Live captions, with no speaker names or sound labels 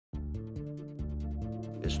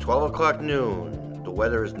It's 12 o'clock noon. The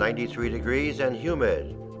weather is 93 degrees and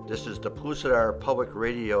humid. This is the Plusadar Public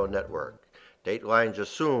Radio Network. Dateline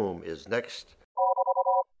Jassoum is next.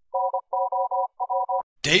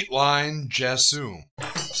 Dateline Jassoum.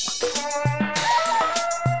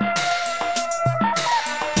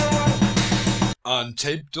 On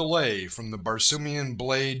tape delay from the Barsoomian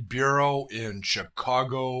Blade Bureau in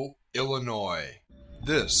Chicago, Illinois.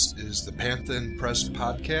 This is the Panthen Press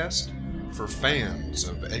podcast for fans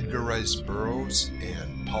of Edgar Rice Burroughs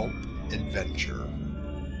and pulp adventure.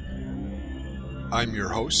 I'm your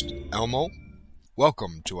host, Elmo.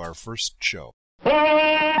 Welcome to our first show. Tarzan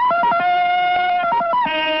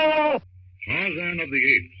of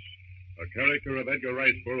the Apes, a character of Edgar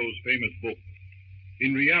Rice Burroughs' famous book,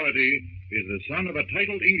 in reality is the son of a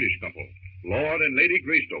titled English couple, Lord and Lady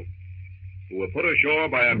Greystoke, who were put ashore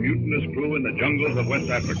by a mutinous crew in the jungles of West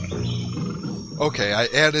Africa. Okay, I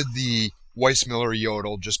added the Weissmuller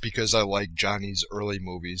yodel just because I like Johnny's early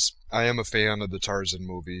movies. I am a fan of the Tarzan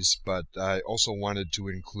movies, but I also wanted to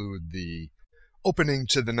include the opening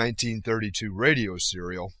to the 1932 radio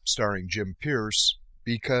serial starring Jim Pierce,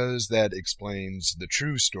 because that explains the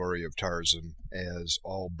true story of Tarzan, as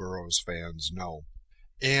all Burroughs fans know.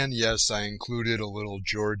 And yes, I included a little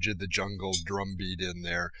George of the Jungle drumbeat in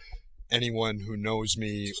there. Anyone who knows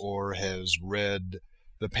me or has read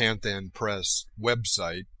the Panthen Press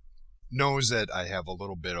website knows that I have a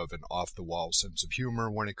little bit of an off-the-wall sense of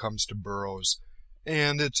humor when it comes to Burroughs,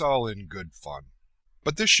 and it's all in good fun.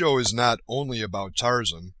 But this show is not only about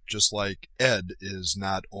Tarzan, just like Ed is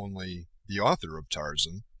not only the author of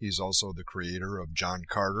Tarzan, he's also the creator of John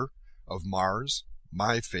Carter, of Mars,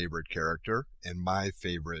 my favorite character, and my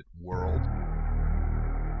favorite world.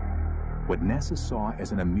 What NASA saw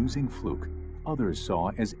as an amusing fluke, others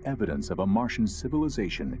saw as evidence of a Martian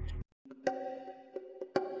civilization.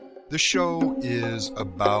 The show is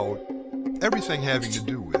about everything having to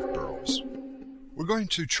do with Burroughs. We're going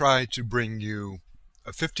to try to bring you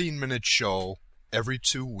a 15-minute show every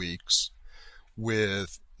 2 weeks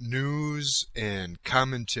with news and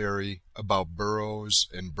commentary about Burroughs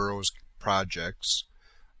and Burroughs projects,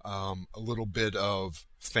 a little bit of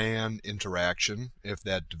fan interaction if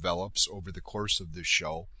that develops over the course of this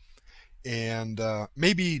show. And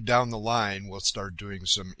maybe down the line we'll start doing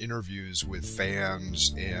some interviews with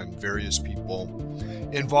fans and various people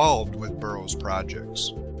involved with Burroughs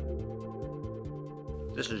projects.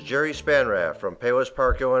 This is Jerry Spanrath from Palos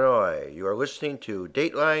Park, Illinois. You are listening to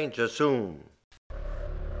Dateline Jassoum.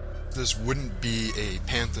 This wouldn't be a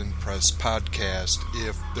Panthen Press podcast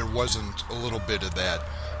if there wasn't a little bit of that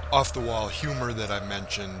off-the-wall humor that I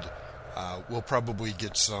mentioned. We'll probably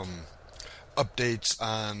get some updates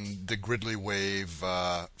on the Gridley Wave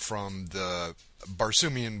from the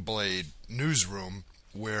Barsoomian Blade newsroom,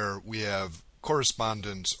 where we have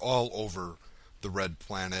correspondents all over the Red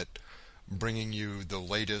Planet bringing you the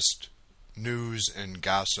latest news and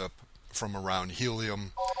gossip from around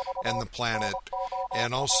Helium and the planet,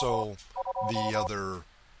 and also the other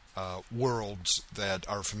worlds that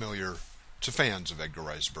are familiar to fans of Edgar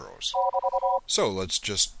Rice Burroughs. So let's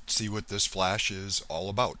just see what this flash is all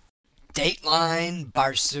about. Dateline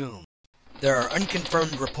Barsoom. There are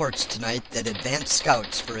unconfirmed reports tonight that advanced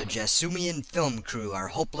scouts for a Jassoumian film crew are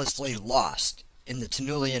hopelessly lost in the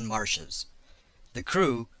Tenulian marshes. The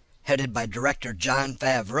crew, headed by director Jon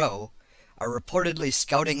Favreau, are reportedly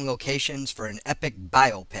scouting locations for an epic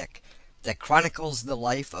biopic that chronicles the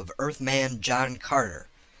life of Earthman John Carter,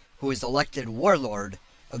 who is elected warlord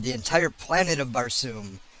of the entire planet of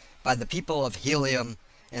Barsoom by the people of Helium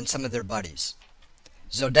and some of their buddies.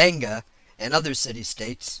 Zodanga and other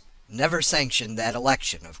city-states never sanctioned that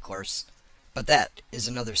election, of course, but that is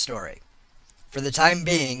another story. For the time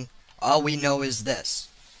being, all we know is this: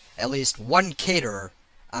 at least one caterer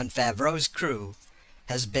on Favreau's crew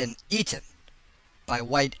has been eaten by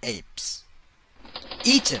white apes.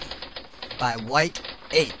 Eaten by white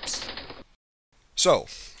apes. So,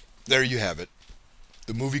 there you have it.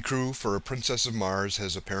 The movie crew for A Princess of Mars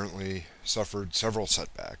has apparently suffered several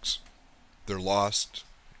setbacks. They're lost,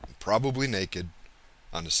 probably naked,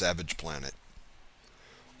 on a savage planet.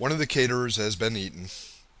 One of the caterers has been eaten.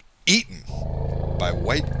 Eaten by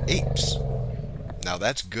white apes. Now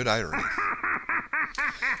that's good irony.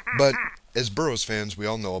 But as Burroughs fans, we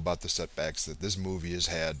all know about the setbacks that this movie has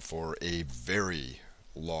had for a very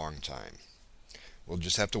long time. We'll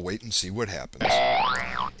just have to wait and see what happens.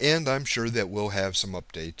 And I'm sure that we'll have some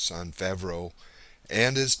updates on Favreau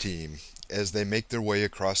and his team as they make their way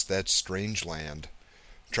across that strange land,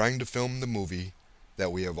 trying to film the movie that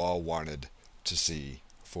we have all wanted to see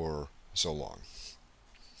for so long.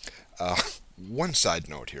 One side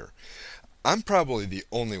note here. I'm probably the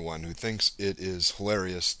only one who thinks it is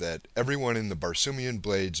hilarious that everyone in the Barsoomian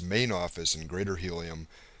Blades main office in Greater Helium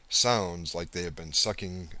sounds like they have been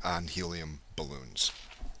sucking on helium balloons.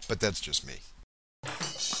 But that's just me.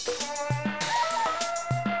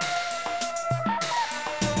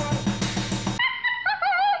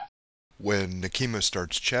 When Nakima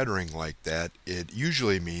starts chattering like that, it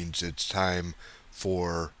usually means it's time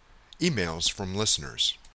for emails from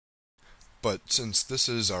listeners. But since this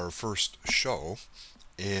is our first show,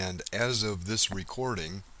 and as of this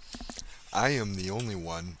recording, I am the only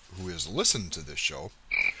one who has listened to this show,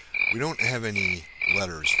 we don't have any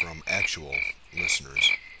letters from actual listeners.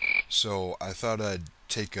 So I thought I'd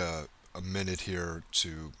take a minute here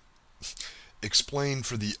to explain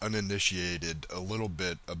for the uninitiated a little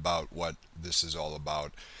bit about what this is all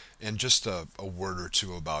about, and just a word or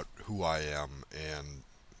two about who I am and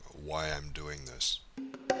why I'm doing this.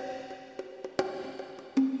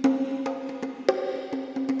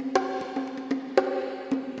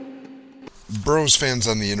 Burroughs fans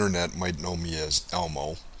on the internet might know me as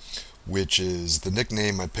Elmo, which is the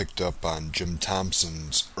nickname I picked up on Jim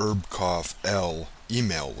Thompson's Herb Cough L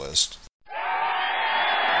email list.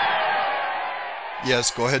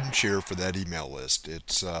 Yes, go ahead and cheer for that email list.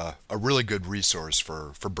 It's a really good resource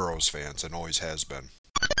for Burroughs fans, and always has been.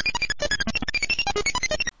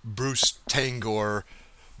 Bruce Tangor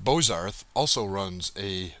Bozarth also runs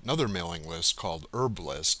another mailing list called Herb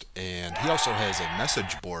List, and he also has a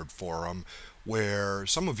message board forum where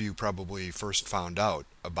some of you probably first found out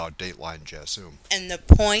about Dateline Jassoom. And the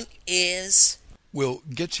point is? We'll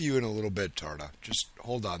get to you in a little bit, Tarda. Just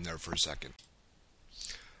hold on there for a second.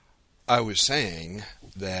 I was saying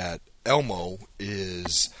that Elmo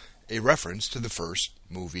is a reference to the first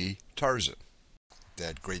movie Tarzan,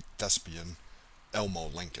 that great thespian Elmo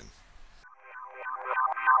Lincoln.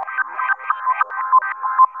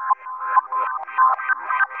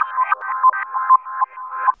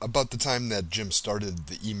 About the time that Jim started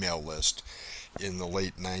the email list in the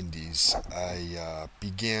late 90s, I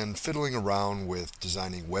began fiddling around with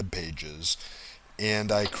designing web pages,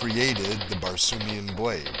 and I created the Barsoomian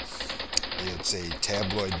Blade. It's a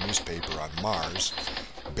tabloid newspaper on Mars,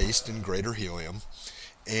 based in Greater Helium,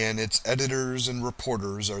 and its editors and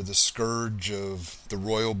reporters are the scourge of the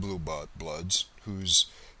Royal Blue Bloods, whose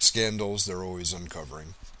scandals they're always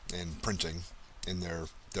uncovering and printing in their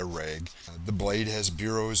rag. The Blade has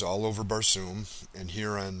bureaus all over Barsoom, and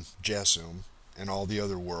here on Jassoom, and all the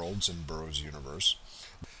other worlds in Burroughs' universe.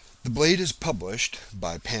 The Blade is published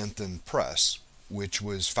by Panthen Press, which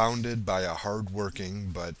was founded by a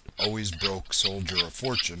hard-working but always broke soldier of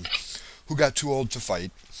fortune who got too old to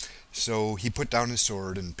fight, so he put down his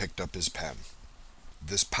sword and picked up his pen.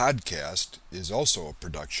 This podcast is also a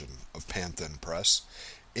production of Panthen Press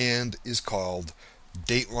and is called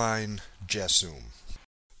Dateline Jassoom.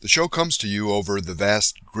 The show comes to you over the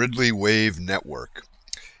vast Gridley Wave network.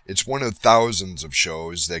 It's one of thousands of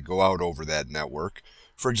shows that go out over that network.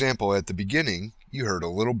 For example, at the beginning, you heard a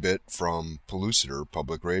little bit from Pellucidar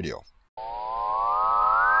Public Radio.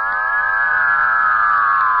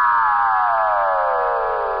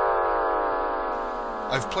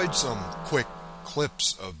 I've played some quick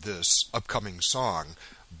clips of this upcoming song,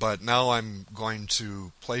 but now I'm going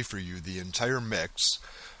to play for you the entire mix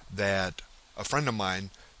that a friend of mine,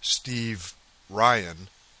 Steve Ryan,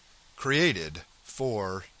 created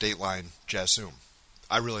for Dateline Jassoom.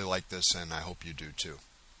 I really like this, and I hope you do too.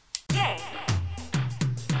 Yeah.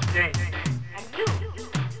 And you.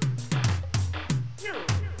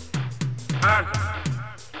 Tarzan.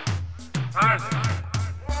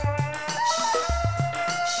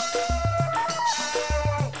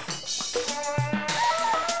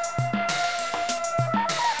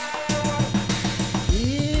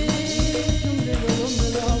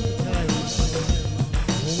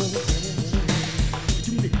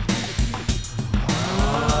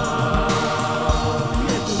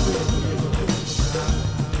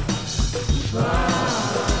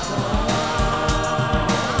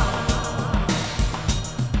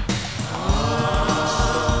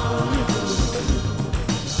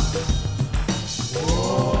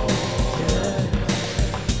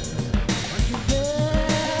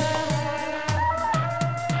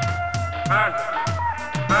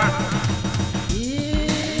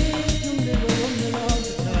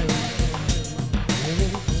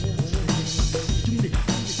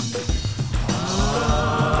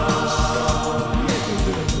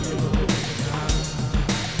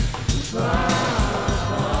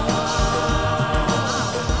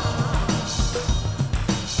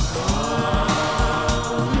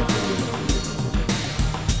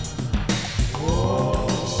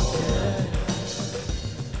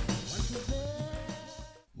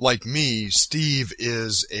 like me, Steve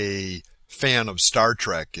is a fan of Star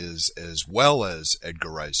Trek as well as Edgar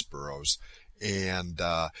Rice Burroughs. And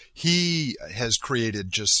he has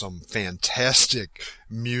created just some fantastic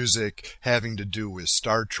music having to do with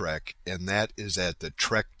Star Trek, and that is at the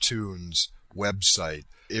Trek Tunes website.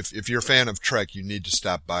 If you're a fan of Trek, you need to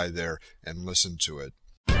stop by there and listen to it.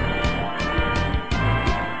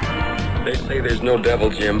 They say there's no devil,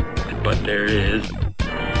 Jim, but there is.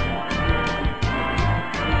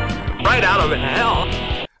 Right out of hell.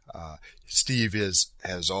 Steve has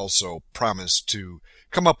also promised to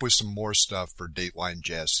come up with some more stuff for Dateline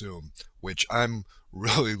Jassoom, which I'm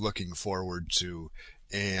really looking forward to.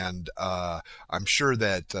 And I'm sure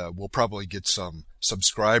that we'll probably get some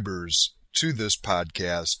subscribers to this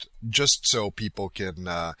podcast just so people can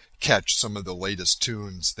catch some of the latest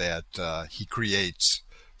tunes that he creates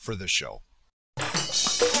for the show.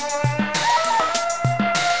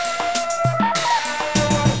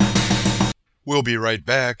 We'll be right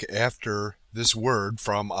back after this word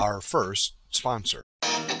from our first sponsor.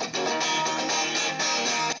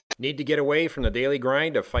 Need to get away from the daily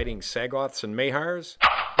grind of fighting Sagoths and Mahars?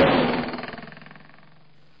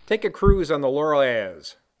 Take a cruise on the Laurel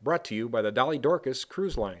Az, brought to you by the Dolly Dorcas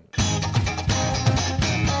Cruise Line.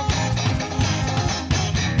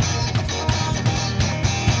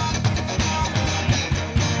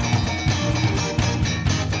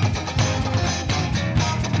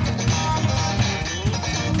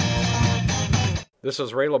 This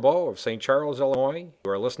is Ray LeBeau of St. Charles, Illinois.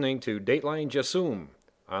 You are listening to Dateline Jassoom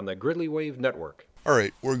on the Gridley Wave Network. All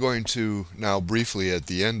right, we're going to now briefly at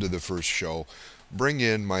the end of the first show bring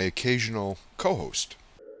in my occasional co-host.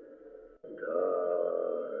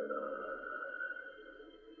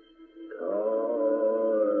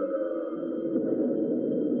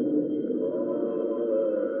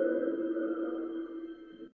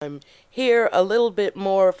 I'm here a little bit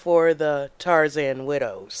more for the Tarzan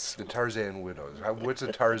Widows. The Tarzan Widows. What's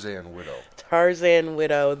a Tarzan widow? Tarzan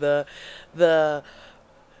Widow, the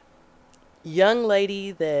young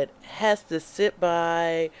lady that has to sit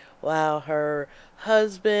by while her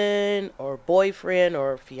husband or boyfriend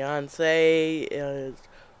or fiance is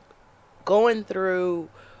going through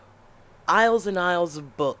aisles and aisles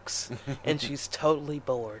of books, and she's totally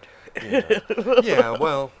bored.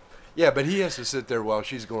 Yeah, but he has to sit there while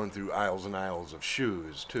she's going through aisles and aisles of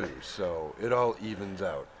shoes, too, so it all evens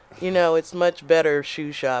out. You know, it's much better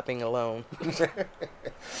shoe shopping alone.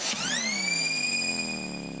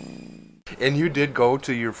 And you did go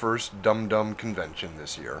to your first Dum Dum convention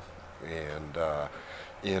this year, and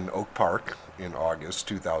in Oak Park in August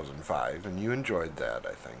 2005, and you enjoyed that,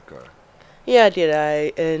 I think. Yeah, I did.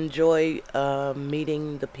 I enjoy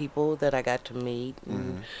meeting the people that I got to meet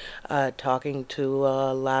and talking to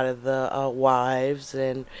a lot of the wives,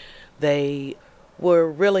 and they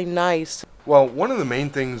were really nice. Well, one of the main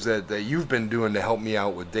things that you've been doing to help me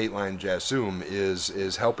out with Dateline Jassoom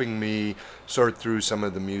is helping me sort through some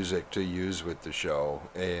of the music to use with the show,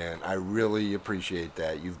 and I really appreciate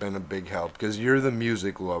that. You've been a big help because you're the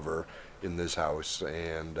music lover in this house,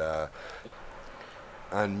 and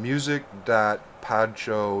on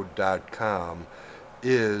music.podshow.com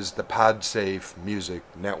is the PodSafe Music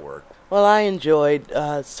Network. Well, I enjoyed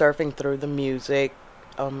surfing through the music.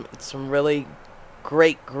 Some really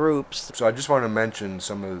great groups. So I just want to mention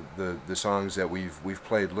some of the songs that we've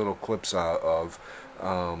played little clips of.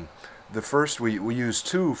 The first we used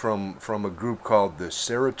two from a group called the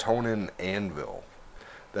Serotonin Anvil.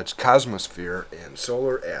 That's Cosmosphere and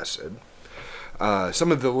Solar Acid.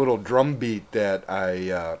 Some of the little drum beat that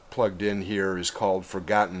I plugged in here is called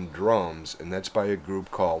Forgotten Drums, and that's by a group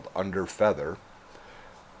called Under Feather.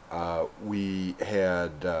 We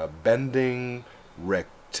had Bending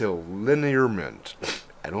Rectilinearment.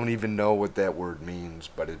 I don't even know what that word means,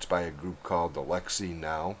 but it's by a group called Alexi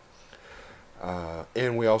Now.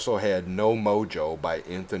 And we also had No Mojo by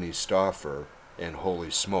Anthony Stauffer and Holy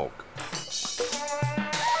Smoke.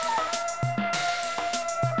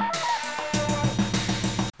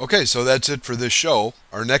 Okay, so that's it for this show.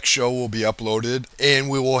 Our next show will be uploaded, and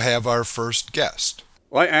we will have our first guest.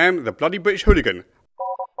 I am the Bloody British Hooligan.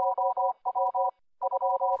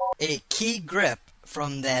 A key grip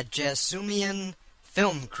from that Jassoomian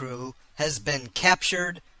film crew has been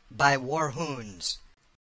captured by Warhoons.